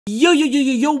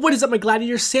Yo, what is up, my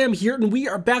gladiator? Sam here, and we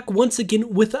are back once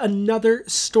again with another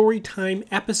Storytime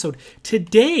episode.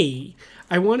 Today,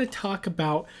 I want to talk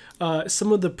about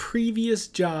some of the previous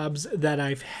jobs that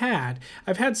I've had.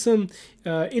 I've had some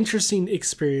interesting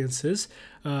experiences,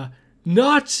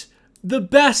 not the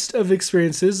best of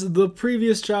experiences. The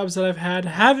previous jobs that I've had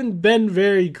haven't been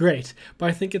very great,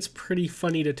 but I think it's pretty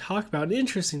funny to talk about and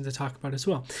interesting to talk about as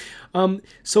well.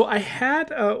 So I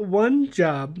had one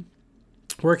job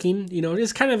working,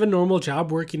 it's kind of a normal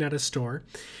job working at a store.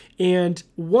 And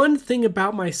one thing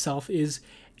about myself is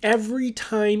every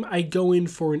time I go in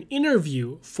for an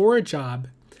interview for a job,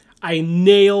 I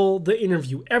nail the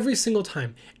interview every single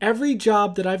time. Every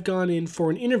job that I've gone in for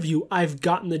an interview, I've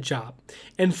gotten the job.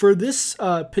 And for this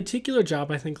particular job,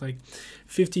 I think like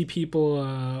 50 people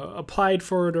applied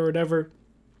for it or whatever,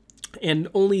 and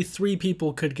only 3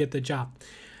 people could get the job.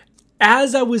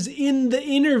 As I was in the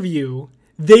interview,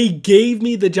 they gave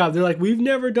me the job. They're like, we've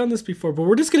never done this before, but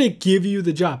we're just going to give you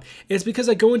the job. And it's because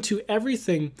I go into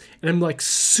everything and I'm like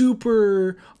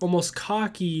super almost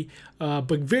cocky,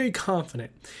 but very confident.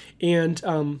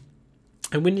 And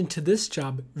I went into this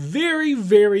job very,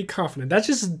 very confident. That's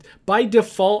just by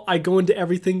default. I go into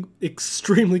everything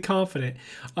extremely confident.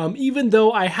 Even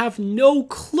though I have no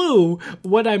clue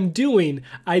what I'm doing,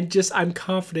 I'm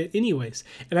confident anyways.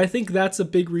 And I think that's a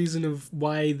big reason of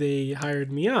why they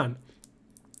hired me on.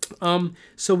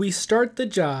 So we start the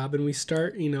job and we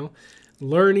start,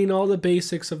 learning all the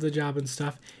basics of the job and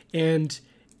stuff. And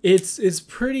it's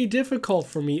pretty difficult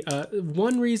for me.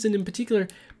 One reason in particular,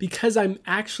 because I'm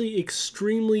actually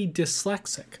extremely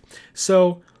dyslexic.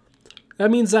 So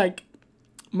that means like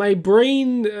my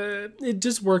brain, it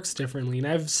just works differently. And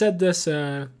I've said this,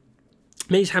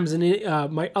 many times in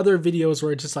my other videos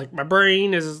where it's just like my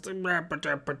brain is,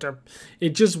 it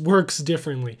just works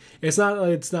differently. It's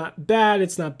not bad,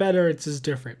 it's not better, it's just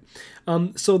different.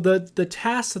 So the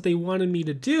tasks that they wanted me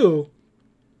to do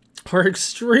are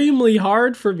extremely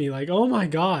hard for me. Like, oh my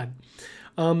God.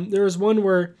 There was one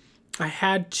where I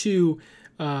had to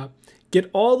get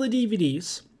all the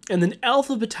DVDs and then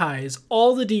alphabetize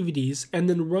all the DVDs and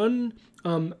then run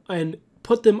and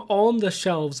put them all on the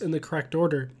shelves in the correct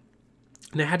order.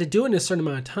 And I had to do it in a certain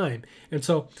amount of time. And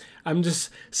so I'm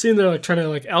just sitting there like trying to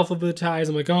like alphabetize.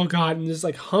 I'm like, oh God, and there's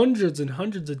like hundreds and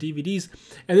hundreds of DVDs.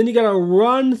 And then you got to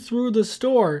run through the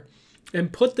store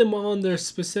and put them on their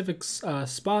specific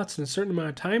spots in a certain amount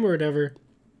of time or whatever.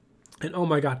 And oh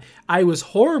my God, I was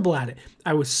horrible at it.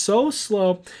 I was so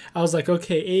slow. I was like,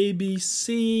 okay, A, B,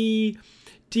 C,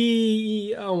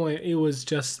 D, E. Oh my, it was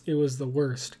the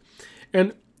worst.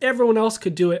 And everyone else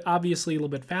could do it obviously a little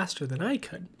bit faster than I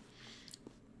could.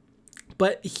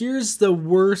 But here's the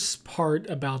worst part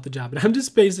about the job. And I'm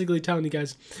just basically telling you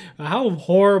guys how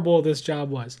horrible this job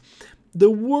was.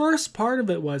 The worst part of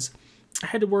it was I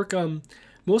had to work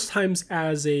most times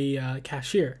as a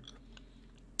cashier.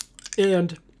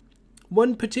 And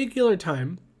one particular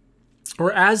time,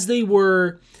 or as they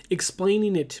were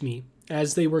explaining it to me,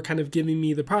 as they were kind of giving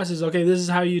me the process, okay, this is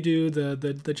how you do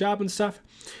the job and stuff,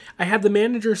 I had the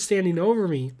manager standing over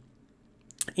me.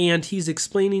 And he's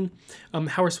explaining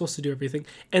how we're supposed to do everything.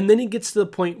 And then he gets to the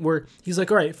point where he's like,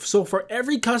 all right, so for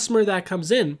every customer that comes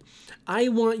in, I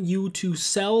want you to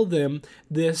sell them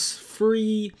this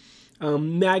free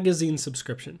magazine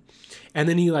subscription. And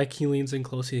then he leans in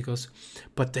closely. He goes,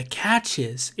 but the catch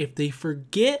is if they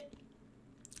forget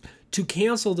to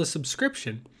cancel the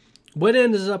subscription, what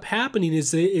ends up happening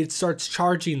is it starts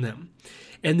charging them.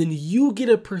 And then you get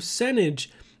a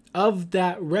percentage of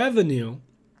that revenue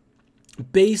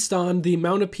based on the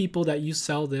amount of people that you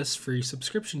sell this free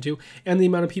subscription to and the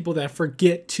amount of people that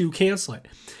forget to cancel it.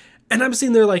 And I'm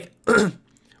sitting there like,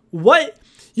 what?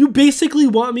 You basically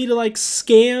want me to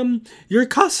scam your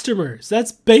customers.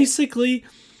 That's basically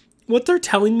what they're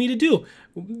telling me to do.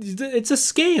 It's a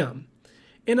scam.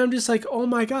 And I'm just like, oh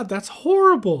my God, that's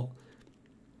horrible.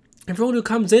 Everyone who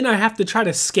comes in, I have to try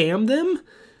to scam them?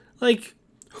 Like,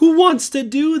 who wants to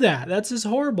do that? That's just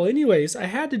horrible. Anyways, I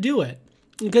had to do it.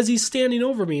 Because he's standing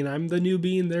over me and I'm the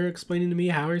newbie and they're explaining to me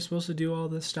how we're supposed to do all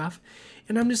this stuff.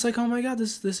 And I'm just like, oh my God,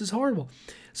 this is horrible.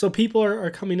 So people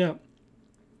are coming up.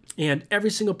 And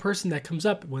every single person that comes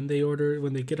up when they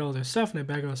get all their stuff and I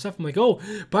bag all their stuff, I'm like, oh,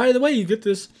 by the way, you get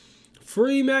this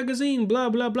free magazine, blah,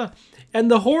 blah, blah.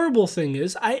 And the horrible thing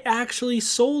is I actually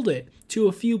sold it to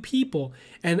a few people.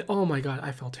 And oh my God,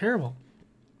 I felt terrible.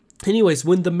 Anyways,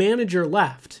 when the manager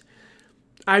left,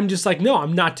 I'm just like, no,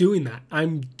 I'm not doing that.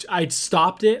 I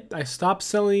stopped it. I stopped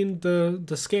selling the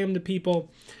scam to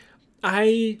people.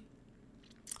 I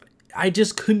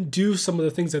just couldn't do some of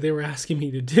the things that they were asking me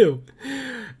to do.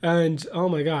 And oh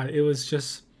my God, it was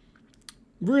just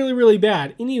Really, really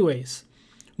bad. Anyways,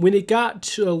 when it got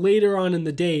to later on in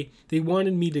the day, they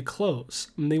wanted me to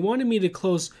close. And they wanted me to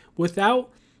close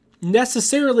without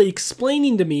necessarily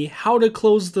explaining to me how to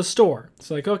close the store.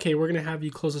 It's like, okay, we're going to have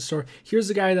you close the store. Here's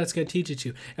the guy that's going to teach it to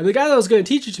you. And the guy that was going to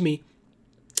teach it to me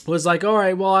was like, all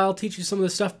right, well, I'll teach you some of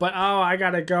this stuff, but I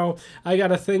gotta go. I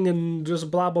got a thing and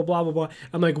just blah, blah, blah, blah, blah.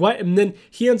 I'm like, what? And then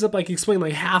he ends up like explaining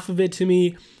like half of it to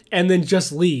me and then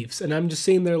just leaves. And I'm just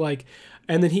sitting there like,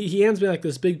 and then he hands me like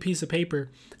this big piece of paper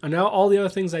and now all the other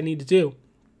things I need to do.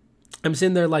 I'm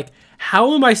sitting there like,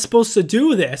 how am I supposed to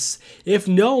do this if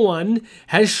no one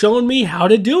has shown me how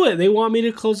to do it? They want me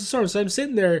to close the store. So I'm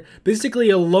sitting there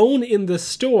basically alone in the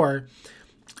store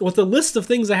with a list of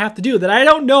things I have to do that I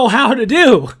don't know how to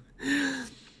do.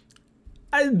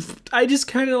 I just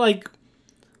kind of like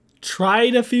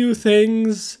tried a few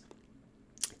things.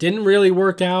 Didn't really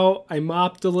work out. I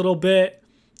mopped a little bit.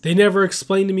 They never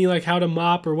explained to me like how to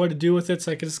mop or what to do with it.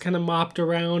 So I just kind of mopped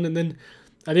around and then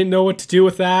I didn't know what to do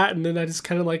with that. And then I just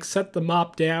kind of like set the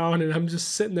mop down and I'm just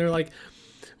sitting there like,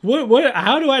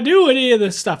 how do I do any of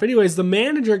this stuff? Anyways, the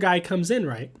manager guy comes in,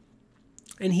 right?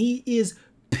 And he is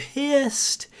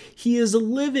pissed. He is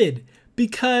livid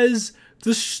because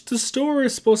the store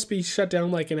is supposed to be shut down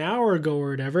like an hour ago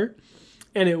or whatever,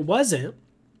 and it wasn't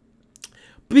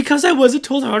because I wasn't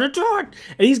told how to do it.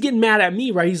 And he's getting mad at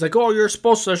me, right? He's like, "Oh, you're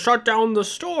supposed to shut down the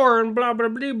store and blah blah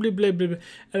blah blah blah blah."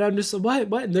 And I'm just like,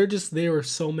 "What? And they were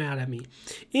so mad at me.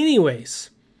 Anyways,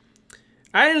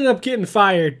 I ended up getting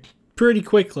fired pretty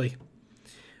quickly,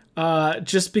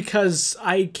 just because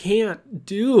I can't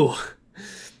do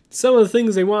some of the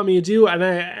things they want me to do, and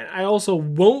I also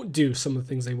won't do some of the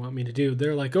things they want me to do.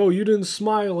 They're like, oh, you didn't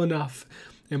smile enough,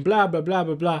 and blah, blah, blah,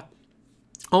 blah, blah.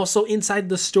 Also, inside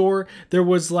the store, there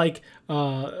was like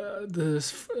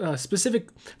specific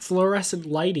fluorescent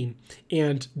lighting,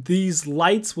 and these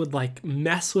lights would like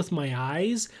mess with my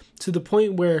eyes to the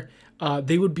point where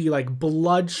they would be like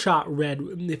bloodshot red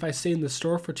if I stayed in the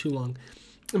store for too long.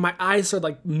 And my eyes started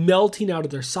like melting out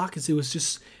of their sockets. It was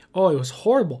just... oh, it was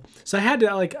horrible. So I had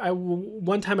to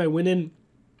one time I went in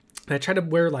and I tried to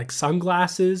wear like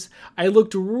sunglasses. I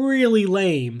looked really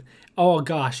lame. Oh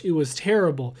gosh, it was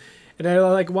terrible. And I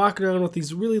like walking around with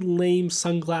these really lame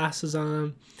sunglasses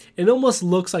on. It almost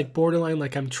looks like borderline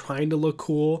like I'm trying to look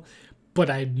cool, but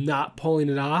I'm not pulling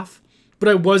it off. But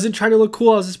I wasn't trying to look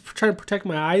cool. I was just trying to protect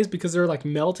my eyes because they were like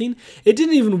melting. It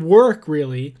didn't even work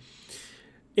really.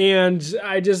 And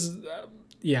I just...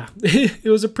 yeah, it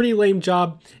was a pretty lame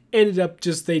job. Ended up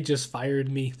they just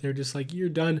fired me. They're just like, you're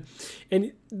done.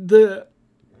 And the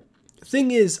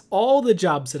thing is, all the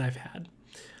jobs that I've had,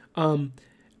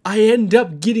 I end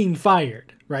up getting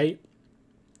fired, right?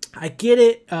 I get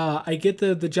it. I get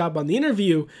the job on the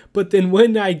interview, but then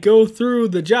when I go through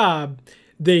the job,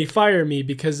 they fire me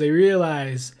because they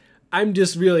realize I'm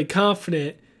just really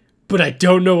confident, but I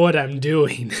don't know what I'm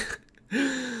doing.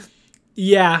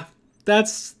 Yeah.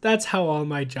 That's how all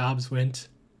my jobs went.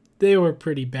 They were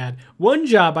pretty bad. One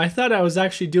job, I thought I was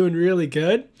actually doing really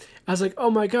good. I was like, oh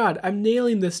my God, I'm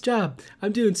nailing this job.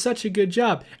 I'm doing such a good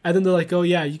job. And then they're like, oh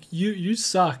yeah, you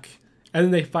suck. And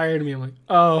then they fired me. I'm like,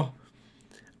 oh,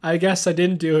 I guess I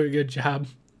didn't do a good job.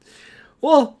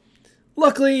 Well,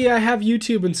 luckily I have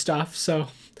YouTube and stuff, so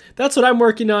that's what I'm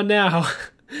working on now.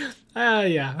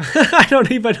 Yeah, I don't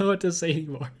even know what to say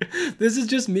anymore. This is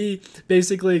just me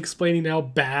basically explaining how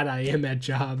bad I am at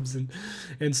jobs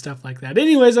and stuff like that.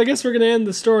 Anyways, I guess we're going to end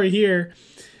the story here.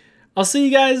 I'll see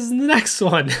you guys in the next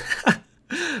one.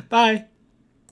 Bye.